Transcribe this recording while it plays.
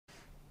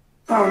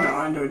Oh no,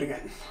 I'll do it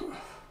again.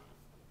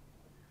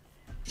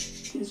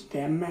 These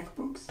damn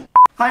MacBooks.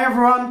 Hi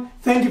everyone,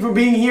 thank you for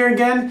being here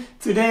again.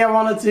 Today I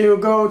wanted to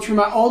go through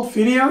my old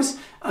videos.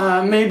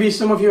 Maybe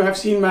some of you have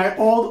seen my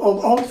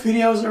old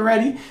videos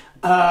already.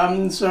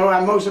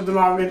 Most of them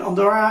are with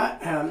Andorra.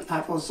 I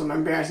have also some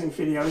embarrassing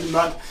videos,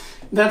 but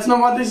that's not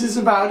what this is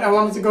about. I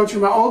wanted to go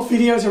through my old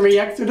videos and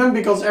react to them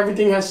because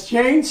everything has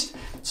changed.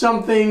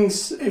 Some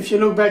things, if you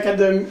look back at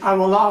them, I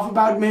will laugh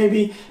about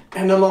maybe.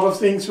 And a lot of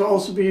things will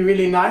also be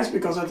really nice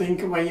because I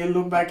think when you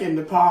look back in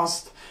the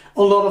past,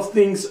 a lot of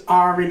things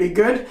are really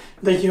good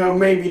that you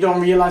maybe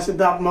don't realize at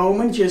that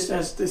moment, just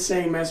as the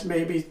same as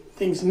maybe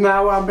things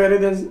now are better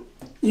than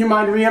you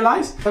might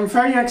realize. I'm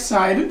very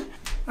excited.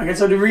 Okay,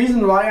 so the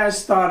reason why I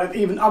started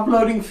even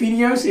uploading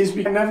videos is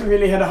because I never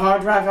really had a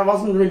hard drive. I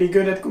wasn't really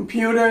good at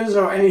computers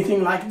or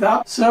anything like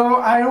that. So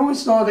I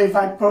always thought if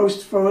I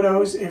post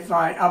photos, if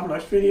I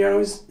upload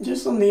videos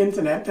just on the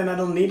internet, then I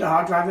don't need a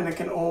hard drive and I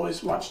can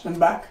always watch them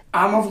back.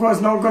 I'm of course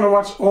not gonna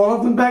watch all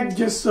of them back,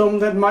 just some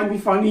that might be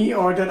funny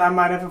or that I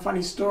might have a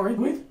funny story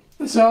with.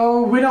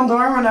 So with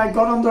Andorra, when I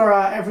got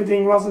Andorra,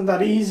 everything wasn't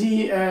that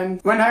easy,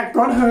 and when I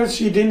got her,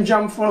 she didn't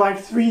jump for like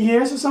 3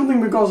 years or something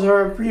because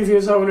her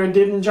previous owner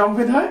didn't jump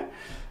with her.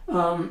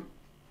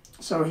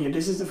 So here,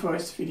 this is the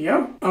first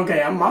video.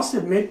 Okay, I must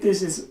admit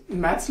this is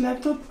Matt's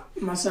laptop.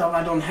 Myself,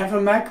 I don't have a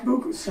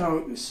MacBook,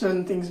 so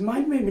certain things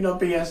might maybe not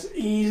be as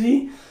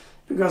easy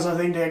because I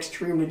think they're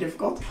extremely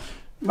difficult,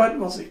 but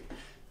we'll see.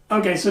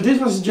 Okay, so this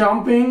was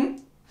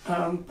jumping.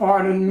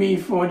 Pardon me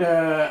for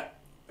the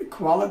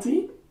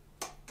quality.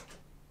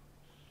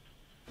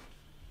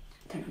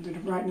 Can I do the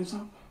brightness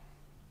up?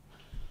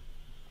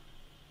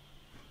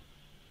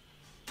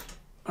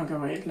 Okay,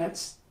 wait,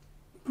 let's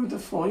put the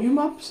volume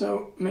up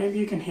so maybe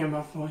you can hear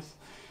my voice.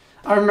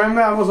 I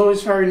remember I was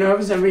always very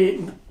nervous and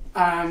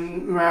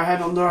where I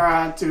had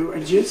Andorra to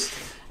adjust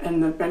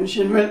and the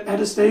pension at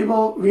a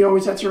stable, we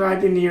always had to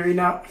ride in the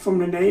arena from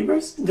the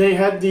neighbors. They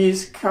had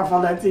these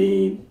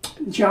cavaletti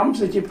jumps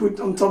that you put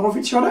on top of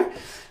each other.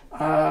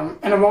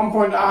 And at one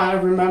point I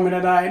remember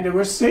that there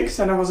were 6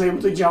 and I was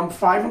able to jump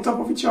 5 on top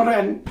of each other,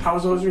 and I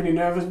was always really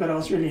nervous, but I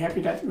was really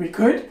happy that we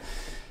could.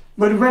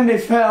 But when they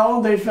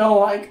fell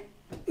like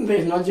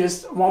there's not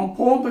just one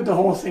pole, but the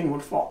whole thing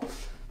would fall.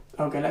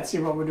 Okay, let's see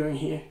what we're doing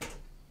here.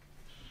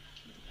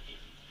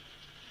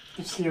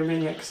 If you're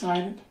really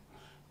excited.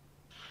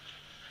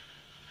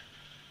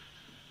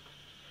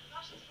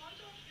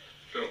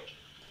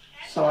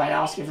 So I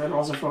asked if it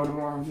was a photo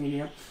or a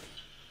video.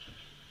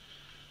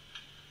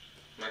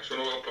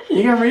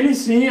 You can really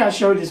see, I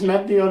showed this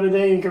map the other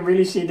day, you can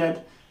really see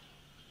that,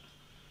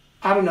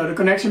 I don't know, the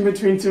connection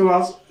between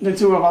the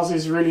two of us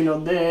is really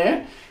not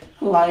there.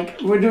 Like,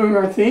 we're doing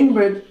our thing,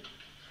 but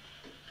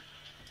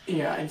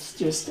yeah, it's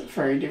just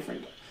very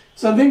different.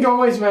 So I think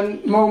always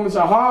when moments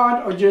are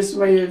hard, or just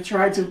when you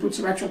try to put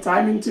some extra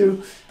time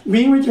into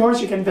being with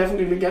yours, you can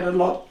definitely get a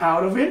lot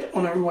out of it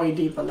on a way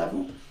deeper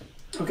level.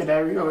 Okay,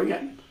 there we go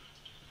again.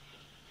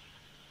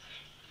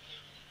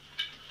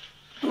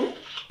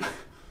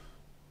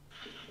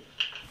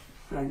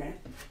 Okay.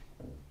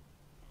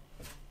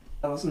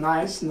 That was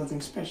nice, nothing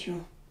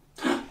special.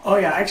 Oh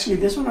yeah, actually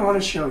this one I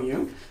want to show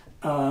you.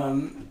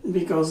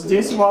 Because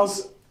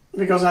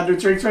I do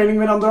trick training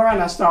with Andorra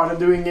and I started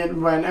doing it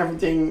when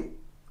everything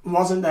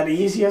wasn't that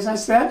easy, as I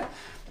said.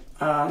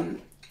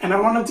 And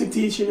I wanted to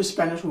teach you the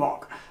Spanish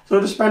walk. So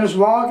the Spanish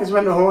walk is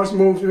when the horse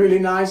moves really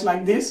nice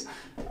like this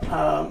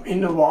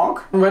in the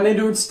walk. When they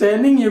do it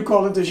standing, you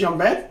call it the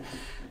jambette.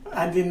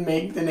 I didn't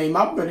make the name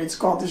up, but it's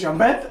called the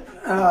jambette.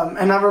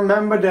 And I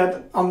remember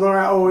that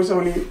Andorra always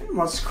only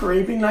was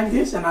scraping like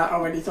this, and I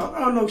already thought,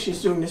 oh look,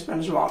 she's doing the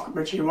Spanish walk,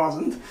 but she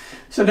wasn't.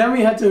 So then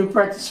we had to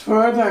practice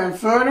further and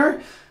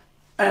further.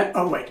 And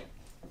oh wait,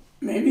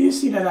 maybe you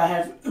see that I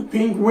have a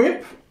pink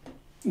whip.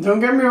 Don't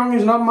get me wrong,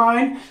 it's not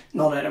mine.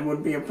 Not that it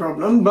would be a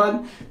problem,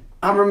 but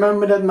I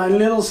remember that my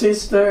little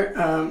sister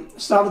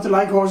started to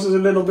like horses a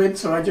little bit,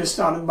 so I just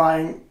started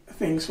buying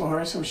things for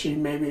her so she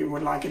maybe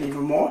would like it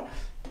even more.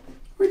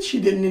 Which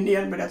she didn't in the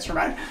end, but that's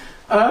alright.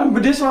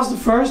 But this was the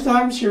first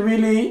time she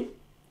really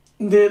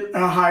did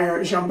a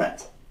higher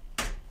jambette.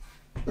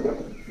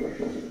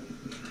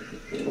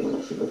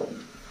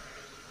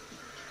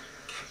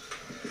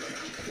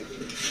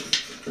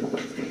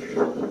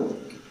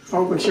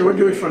 Hoping she would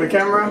do it for the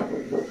camera.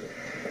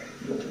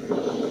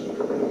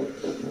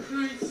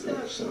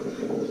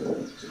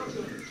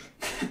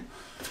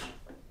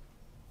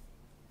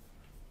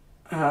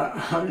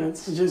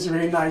 That's just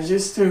really nice,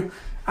 just to,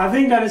 I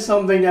think that is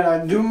something that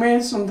I do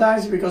miss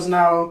sometimes, because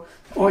now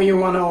or you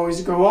want to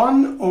always go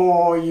on,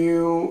 or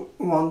you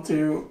want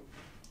to,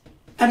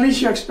 at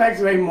least you expect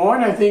way more,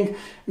 and I think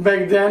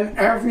back then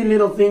every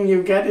little thing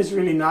you get is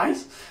really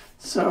nice.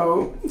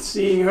 So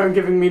seeing her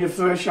giving me the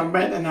first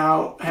jambette and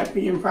how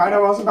happy and proud I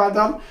was about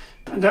that,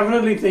 I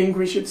definitely think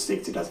we should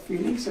stick to that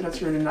feeling, so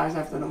that's really nice. I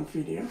have that on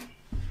video.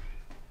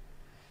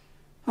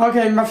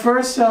 Okay, my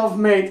first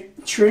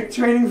self-made trick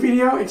training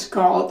video, it's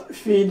called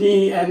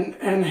VD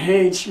and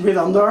H with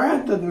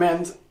Andorra. That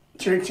meant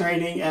trick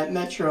training and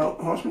natural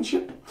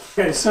horsemanship.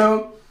 Okay,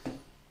 so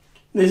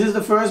This is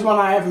the first one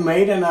I ever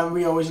made, and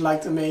we always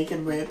like to make it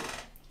with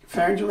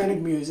very dramatic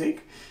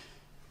music.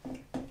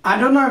 I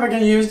don't know if I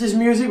can use this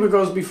music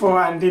because before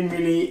I didn't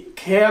really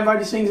care about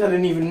these things, I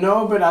didn't even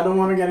know, but I don't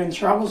want to get in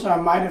trouble, so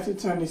I might have to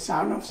turn the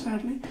sound off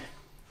sadly.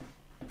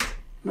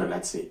 But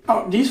let's see.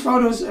 Oh, these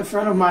photos a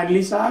friend of mine,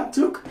 Lisa,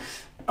 took.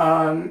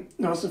 That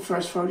was the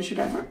first photo shoot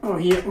ever. Oh,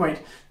 here, wait.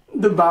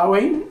 The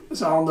bowing.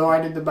 So although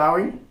I did the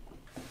bowing.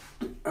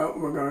 Oh,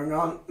 we're going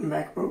on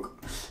MacBook.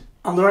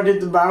 Although I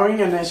did the bowing,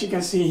 and as you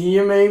can see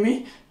here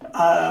maybe,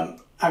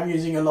 I'm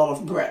using a lot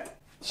of bread.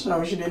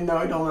 So she didn't know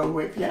it on her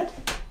whip yet.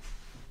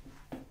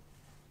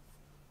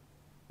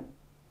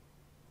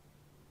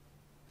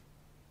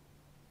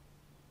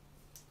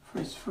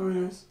 First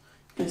photos.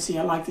 You can see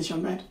I like this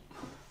young man.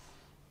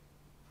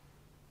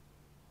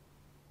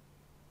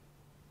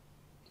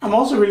 I'm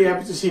also really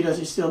happy to see that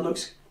he still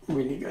looks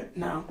really good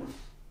now.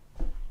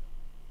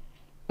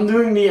 I'm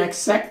doing the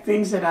exact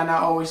things that I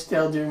now always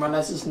tell during my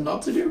lessons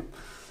not to do.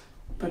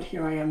 But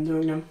here I am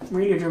doing them.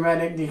 Really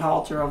dramatic, the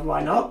halter of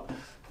why not.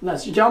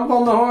 Let's jump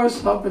on the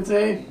horse, hop it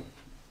a.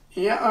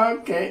 Yeah,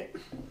 okay.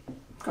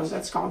 Because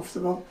that's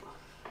comfortable.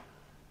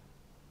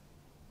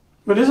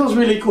 But this was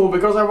really cool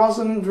because I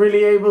wasn't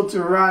really able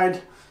to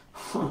ride.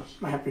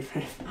 My happy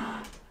face.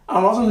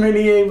 I wasn't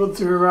really able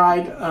to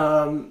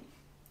ride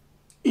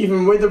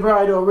even with the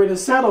bride or with a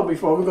saddle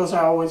before, because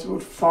I always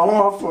would fall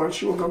off or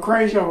she would go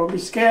crazy, I would be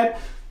scared,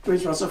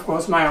 which was of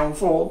course my own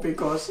fault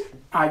because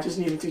I just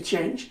needed to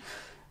change.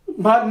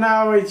 But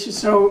now it's just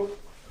so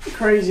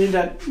crazy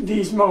that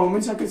these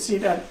moments I could see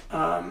that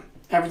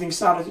everything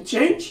started to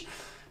change,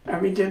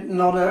 and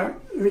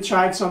we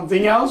tried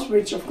something else,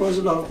 which of course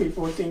a lot of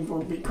people would think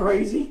would be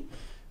crazy,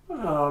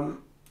 but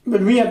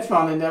we had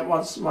fun, and that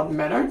was what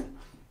mattered.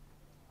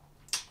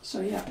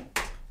 So yeah,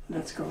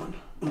 let's go on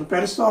the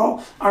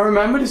pedestal. I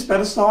remember this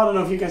pedestal, I don't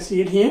know if you can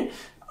see it here.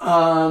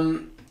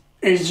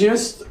 It's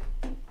just,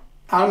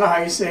 I don't know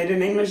how you say it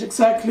in English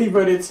exactly,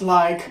 but it's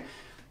like,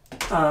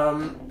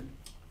 let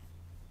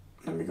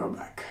me go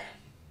back.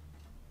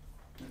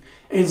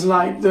 It's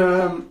like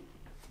the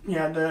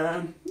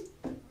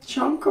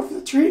chunk of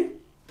the tree.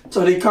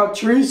 So they cut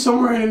trees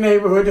somewhere in the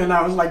neighborhood, and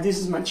I was like, this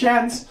is my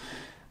chance.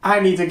 I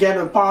need to get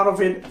a part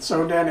of it.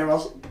 So then it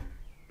was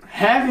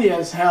heavy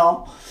as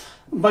hell.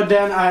 But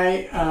then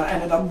I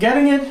ended up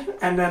getting it,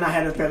 and then I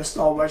had a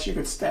pedestal where she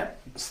could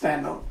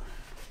stand on.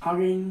 I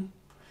mean,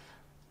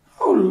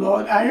 oh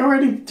Lord, I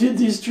already did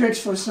these tricks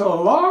for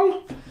so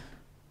long.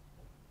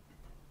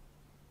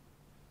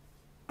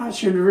 I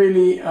should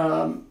really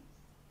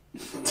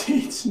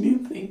teach new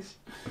things.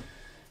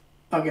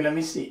 Okay, let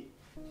me see.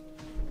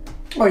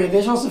 Oh yeah,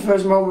 this was the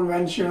first moment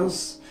when she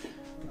was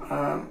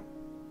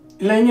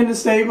laying in the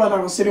stable and I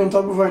was sitting on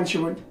top of her and she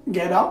would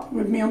get up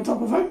with me on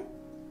top of her.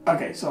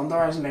 Okay, so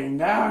Dora's laying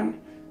down.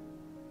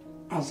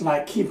 I was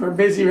like, keep her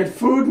busy with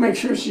food, make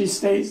sure she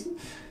stays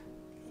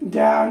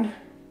down.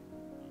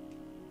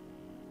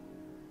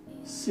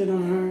 Sit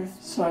on her.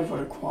 Sorry for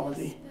the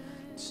quality.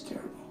 It's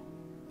terrible.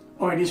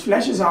 Oh, these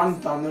flashes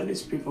aren't thunder,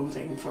 these people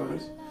taking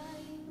photos.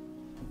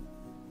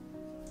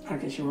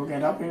 Okay, she will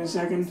get up in a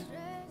second.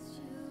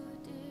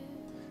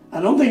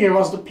 I don't think it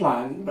was the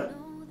plan, but...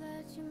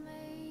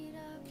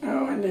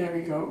 Oh, and there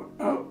we go.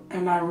 Oh,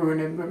 and I ruined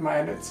it with my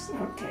edits.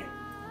 Okay.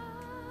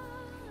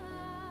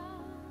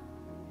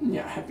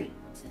 Yeah, happy.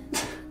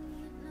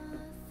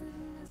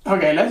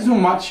 Okay, let's do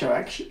Macho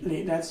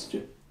actually. That's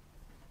just...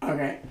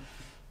 Okay.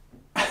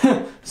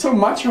 So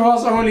Macho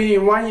was only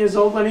 1 year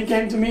old when he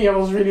came to me. I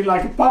was really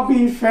like a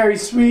puppy, very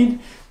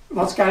sweet.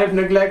 Was kind of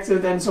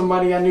neglected, and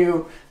somebody I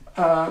knew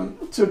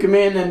took him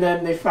in, and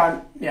then they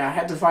found, I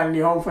had to find a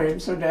new home for him,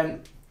 so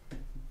then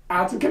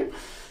I took him.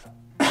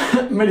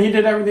 But he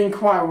did everything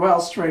quite well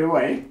straight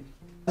away.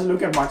 Let's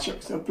look at Macho,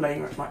 still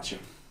playing with Macho.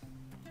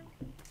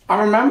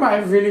 I remember I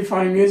have really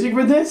funny music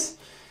with this,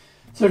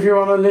 so if you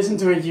want to listen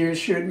to it, you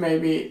should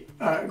maybe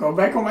go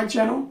back on my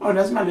channel. Oh,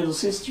 that's my little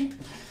sister.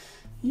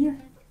 Here.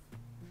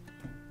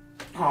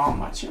 Oh,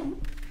 Macho.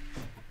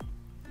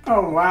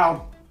 Oh,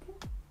 wow.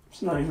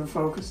 It's not even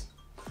focused.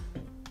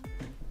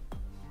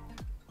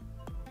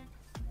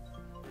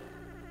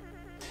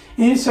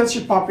 He's such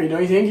a puppy,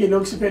 don't you think? He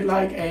looks a bit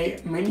like a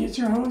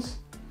miniature horse.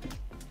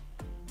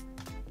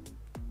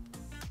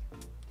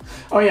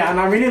 Oh yeah, and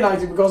I really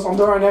liked it because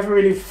Andorra never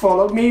really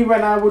followed me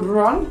when I would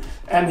run,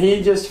 and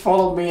he just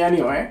followed me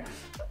anyway.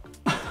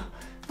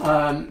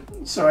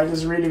 So I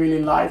just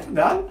really liked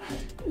that.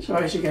 So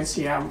as you can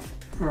see, I'm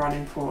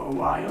running for a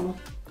while.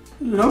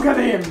 Look at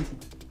him!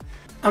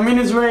 I mean,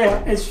 it's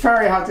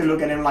very hard to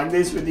look at him like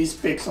this with these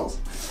pixels.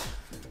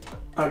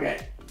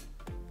 Okay.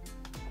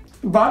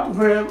 But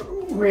we're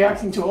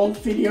reacting to old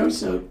videos,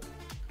 so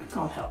I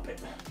can't help it.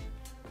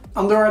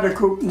 Andorra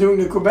doing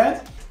the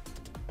courbette.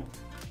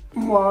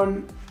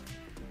 1,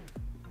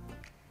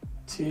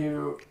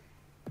 2,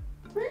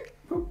 3.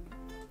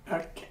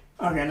 Okay.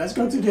 Okay, let's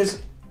go to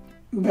this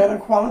better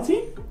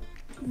quality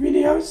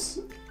videos.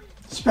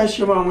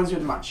 Special moments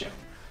with Macho.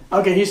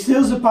 Okay, he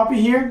steals the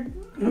puppy here.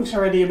 Looks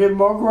already a bit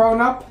more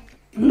grown up.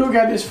 Look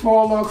at this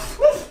forelock.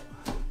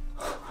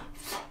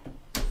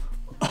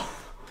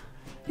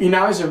 He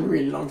now has a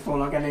really long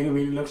forelock and he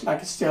really looks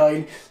like a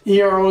stallion.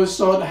 Here I always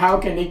thought, how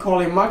can they call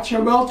him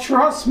macho? Well,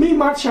 trust me,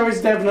 macho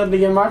is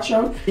definitely a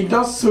macho. He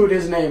does suit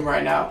his name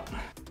right now.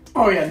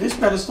 Oh yeah, this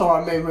pedestal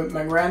I made with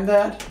my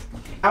granddad.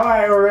 Now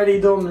I already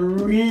don't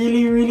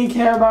really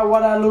care about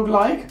what I look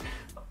like.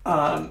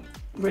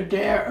 But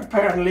there,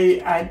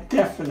 apparently, I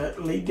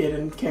definitely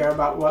didn't care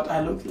about what I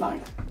looked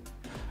like.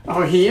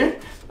 Oh, here,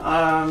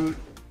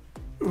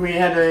 we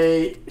had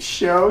a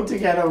show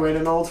together with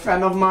an old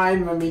friend of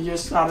mine when we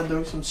just started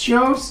doing some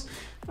shows.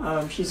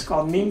 She's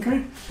called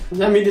Minke.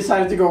 Then we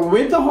decided to go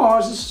with the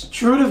horses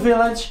through the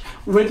village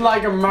with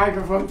like a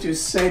microphone to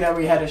say that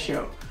we had a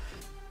show.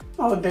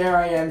 Oh, there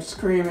I am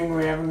screaming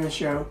we're having a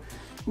show.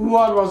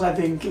 What was I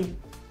thinking?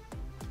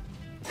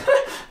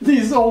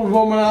 These old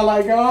women are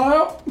like,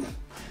 oh.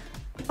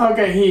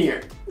 Okay,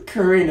 here,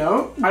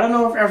 Carino. I don't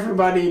know if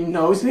everybody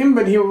knows him,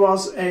 but he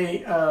was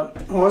a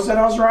horse that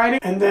I was riding.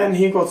 And then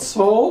he got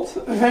sold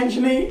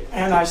eventually,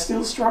 and I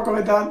still struggle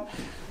with that.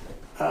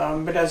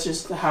 But that's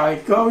just how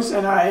it goes.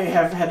 And I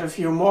have had a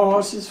few more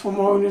horses from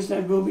owners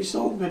that will be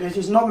sold, but it's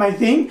just not my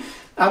thing.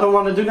 I don't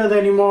want to do that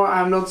anymore.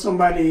 I'm not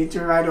somebody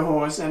to ride a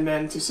horse and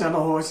then to sell a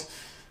horse.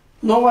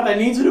 Not what I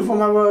need to do for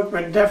my work,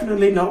 but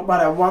definitely not what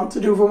I want to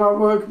do for my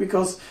work,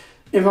 because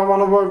if I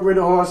want to work with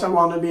a horse, I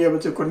want to be able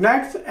to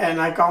connect,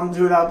 and I can't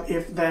do that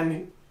if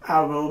then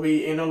I will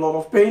be in a lot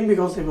of pain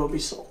because they will be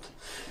sold.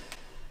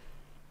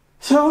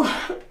 So,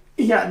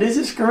 yeah, this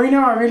is Carino.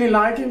 I really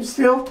like him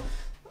still.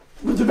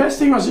 But the best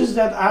thing was just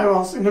that I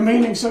was in the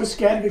beginning so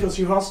scared because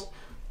he was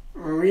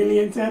really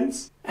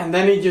intense. And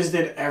then he just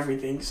did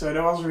everything. So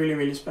that was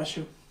really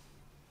special.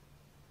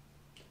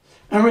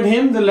 And with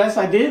him, the less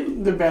I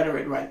did, the better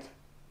it went.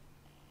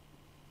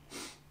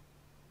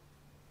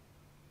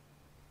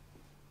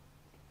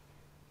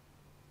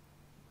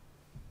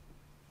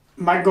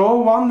 My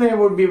goal one day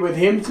would be with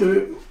him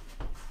to,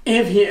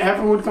 if he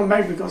ever would come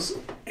back, because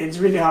it's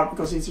really hard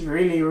because it's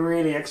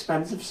really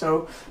expensive,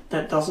 so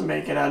that doesn't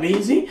make it that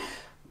easy.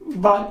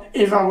 But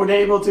if I would be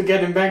able to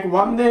get him back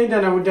one day,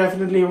 then I would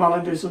definitely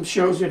want to do some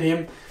shows with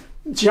him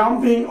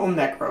jumping on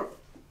neck rope.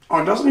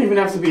 Or it doesn't even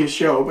have to be a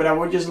show, but I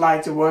would just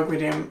like to work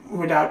with him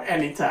without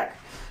any tag.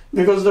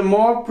 Because the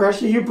more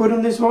pressure you put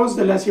on this horse,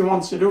 the less he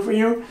wants to do for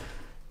you.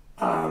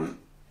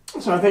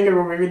 So I think it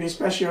would be really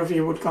special if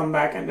he would come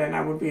back, and then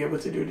I would be able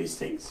to do these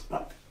things.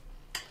 But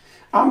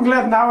I'm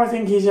glad now. I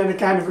think he's in a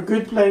kind of a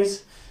good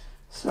place.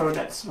 So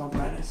that's what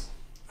matters.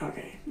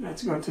 Okay,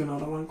 let's go to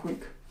another one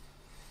quick.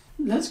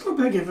 Let's go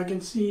back if I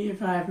can see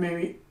if I have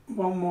maybe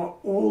one more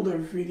older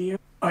video.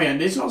 Oh yeah,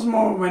 this was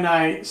more when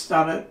I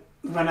started,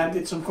 when I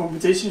did some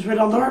competitions with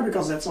Andorra,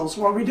 because that's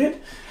also what we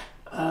did.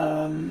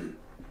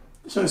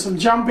 So some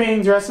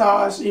jumping,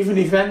 dressage, even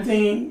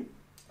eventing.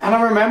 And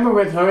I remember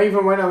with her,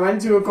 even when I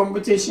went to a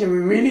competition, we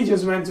really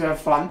just went to have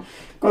fun.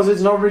 Because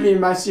it's not really in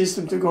my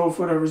system to go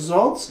for the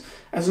results.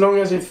 As long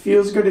as it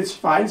feels good, it's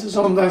fine. So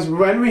sometimes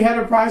when we had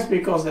a prize,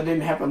 because that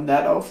didn't happen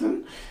that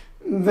often,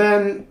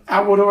 then I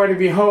would already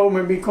be home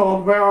and be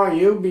called, where are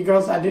you?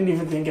 Because I didn't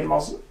even think it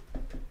was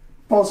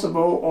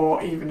possible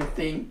or even a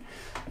thing.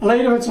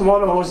 Later with some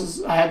other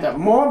horses I had that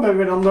more, but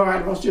with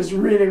Andorra it was just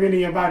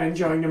really about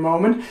enjoying the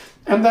moment.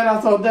 And then I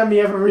thought, then we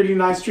have a really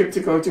nice trip to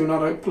go to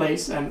another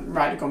place and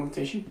ride a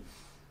competition.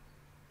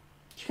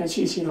 You can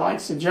see she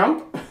likes to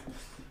jump.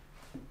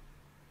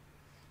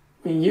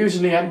 We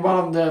usually had one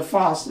of the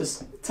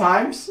fastest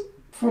times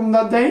from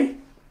that day.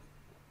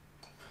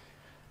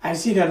 I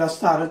see that I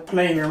started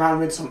playing around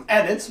with some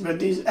edits, but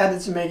these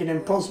edits make it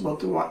impossible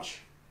to watch.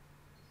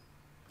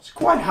 It's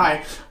quite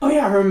high. Oh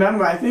yeah, I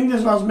remember, I think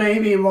this was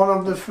maybe one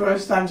of the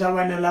first times I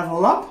went a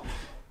level up.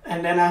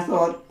 And then I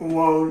thought,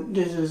 whoa,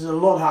 this is a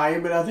lot higher,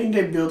 but I think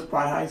they built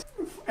quite high.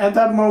 At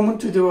that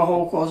moment to do a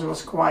whole course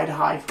was quite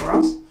high for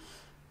us.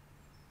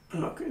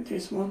 Look at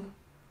this one.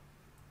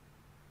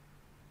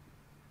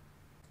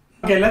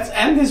 Okay, let's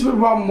end this with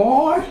one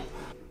more.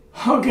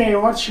 Okay,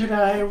 what should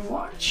I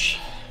watch?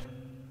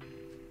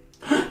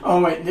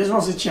 Oh wait, this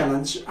was a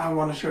challenge. I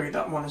want to show you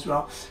that one as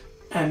well.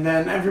 And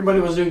then everybody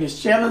was doing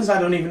this challenge. I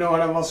don't even know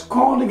what it was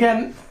called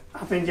again.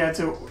 I think you had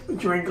to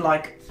drink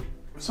like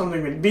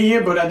something with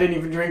beer, but I didn't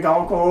even drink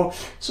alcohol.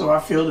 So I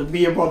filled a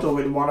beer bottle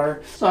with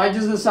water. So I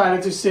just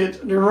decided to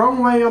sit the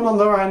wrong way on the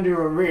door and do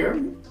a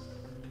rear.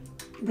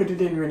 But it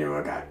didn't really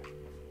work out.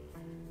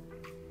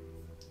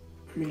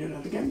 Let me do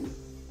that again.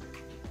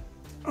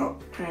 Oh,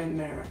 and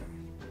there.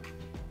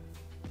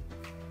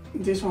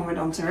 This one with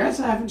Antares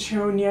I haven't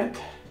shown yet.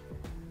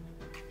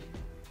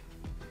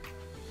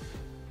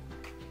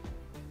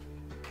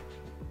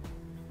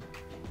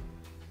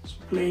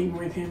 Playing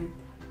with him.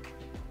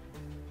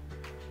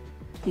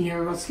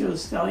 Here was still a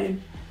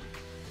stallion.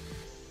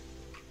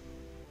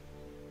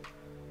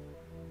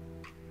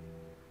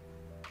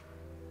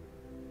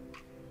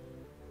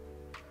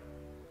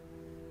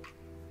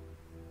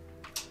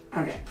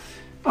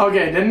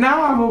 Okay, then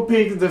now I will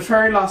pick the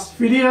very last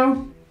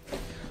video.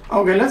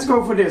 Okay, let's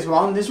go for this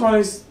one. This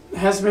one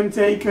has been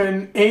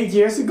taken 8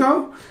 years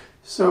ago,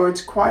 so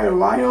it's quite a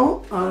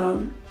while.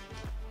 And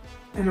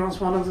it was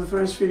one of the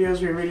first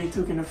videos we really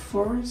took in the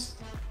forest.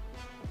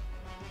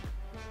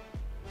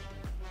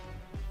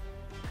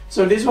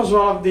 So this was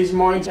one of these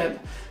mornings that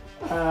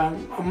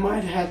I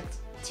might have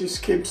to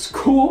skip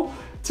school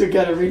to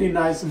get a really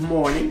nice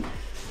morning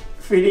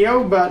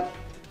video, but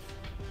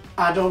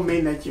I don't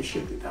mean that you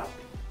should do that.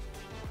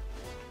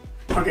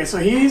 Okay, so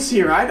here you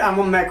see, right, I'm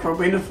on macro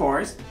in the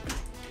forest.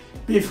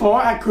 Before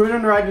I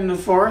couldn't ride in the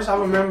forest. I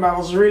remember I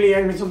was really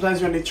angry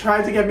sometimes when they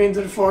tried to get me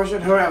into the forest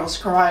with her. I was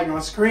crying, I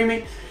was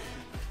screaming.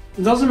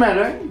 It doesn't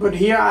matter, but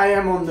here I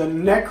am on the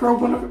neck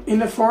rope in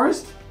the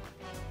forest.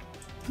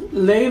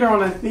 Later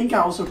on I think I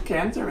also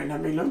canter and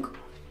let me look.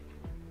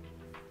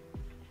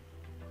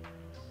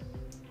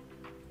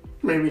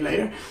 Maybe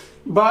later.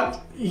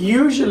 But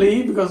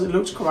usually, because it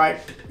looks quite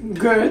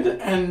good,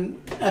 and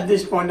at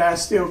this point I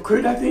still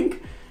could, I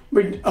think.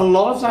 But a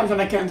lot of times when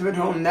I canter with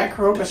her on neck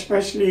rope,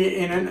 especially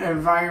in an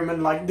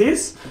environment like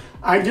this,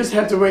 I just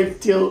had to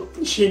wait till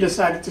she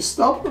decided to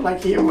stop.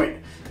 Like here, wait.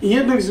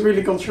 Here it looks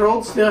really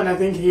controlled still, and I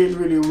think here it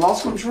really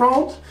was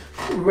controlled,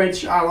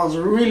 which I was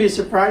really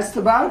surprised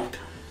about.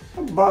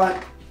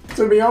 But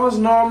to be honest,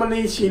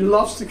 normally she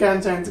loves to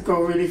canter and to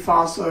go really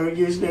fast, so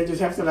usually I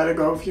just have to let her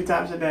go a few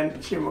times and then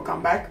she will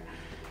come back.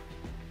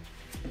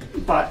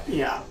 But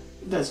yeah,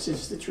 that's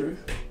just the truth.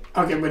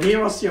 Okay, but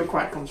here was still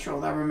quite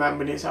controlled. I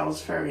remember this, I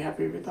was very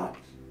happy with that.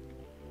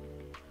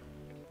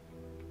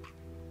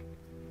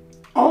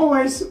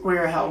 Always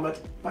wear a helmet,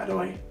 by the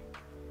way.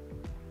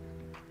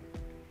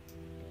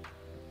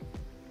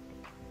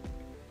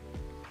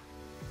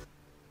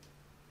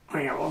 Oh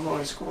yeah, it was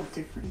always called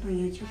different on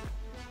YouTube.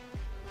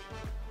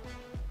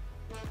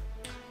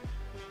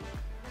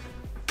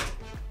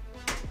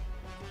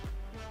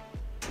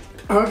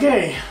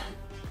 Okay,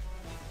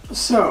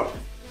 so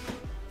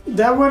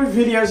that were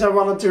the videos I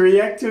wanted to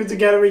react to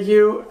together with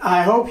you.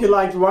 I hope you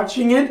liked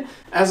watching it.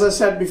 As I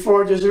said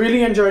before, just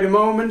really enjoy the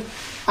moment.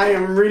 I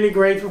am really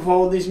grateful for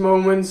all these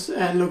moments,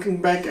 and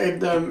looking back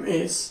at them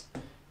is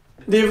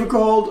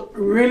difficult,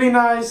 really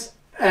nice,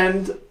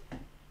 and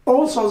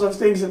all sorts of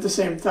things at the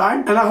same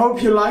time. And I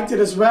hope you liked it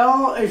as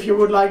well. If you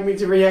would like me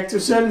to react to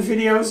certain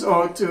videos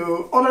or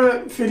to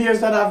other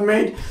videos that I've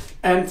made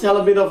and tell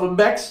a bit of a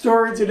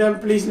backstory to them,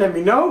 please let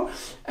me know.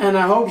 And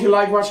I hope you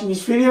like watching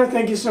this video.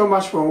 Thank you so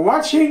much for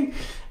watching,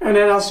 and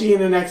then I'll see you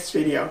in the next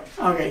video.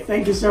 Okay,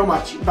 thank you so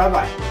much. Bye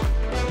bye.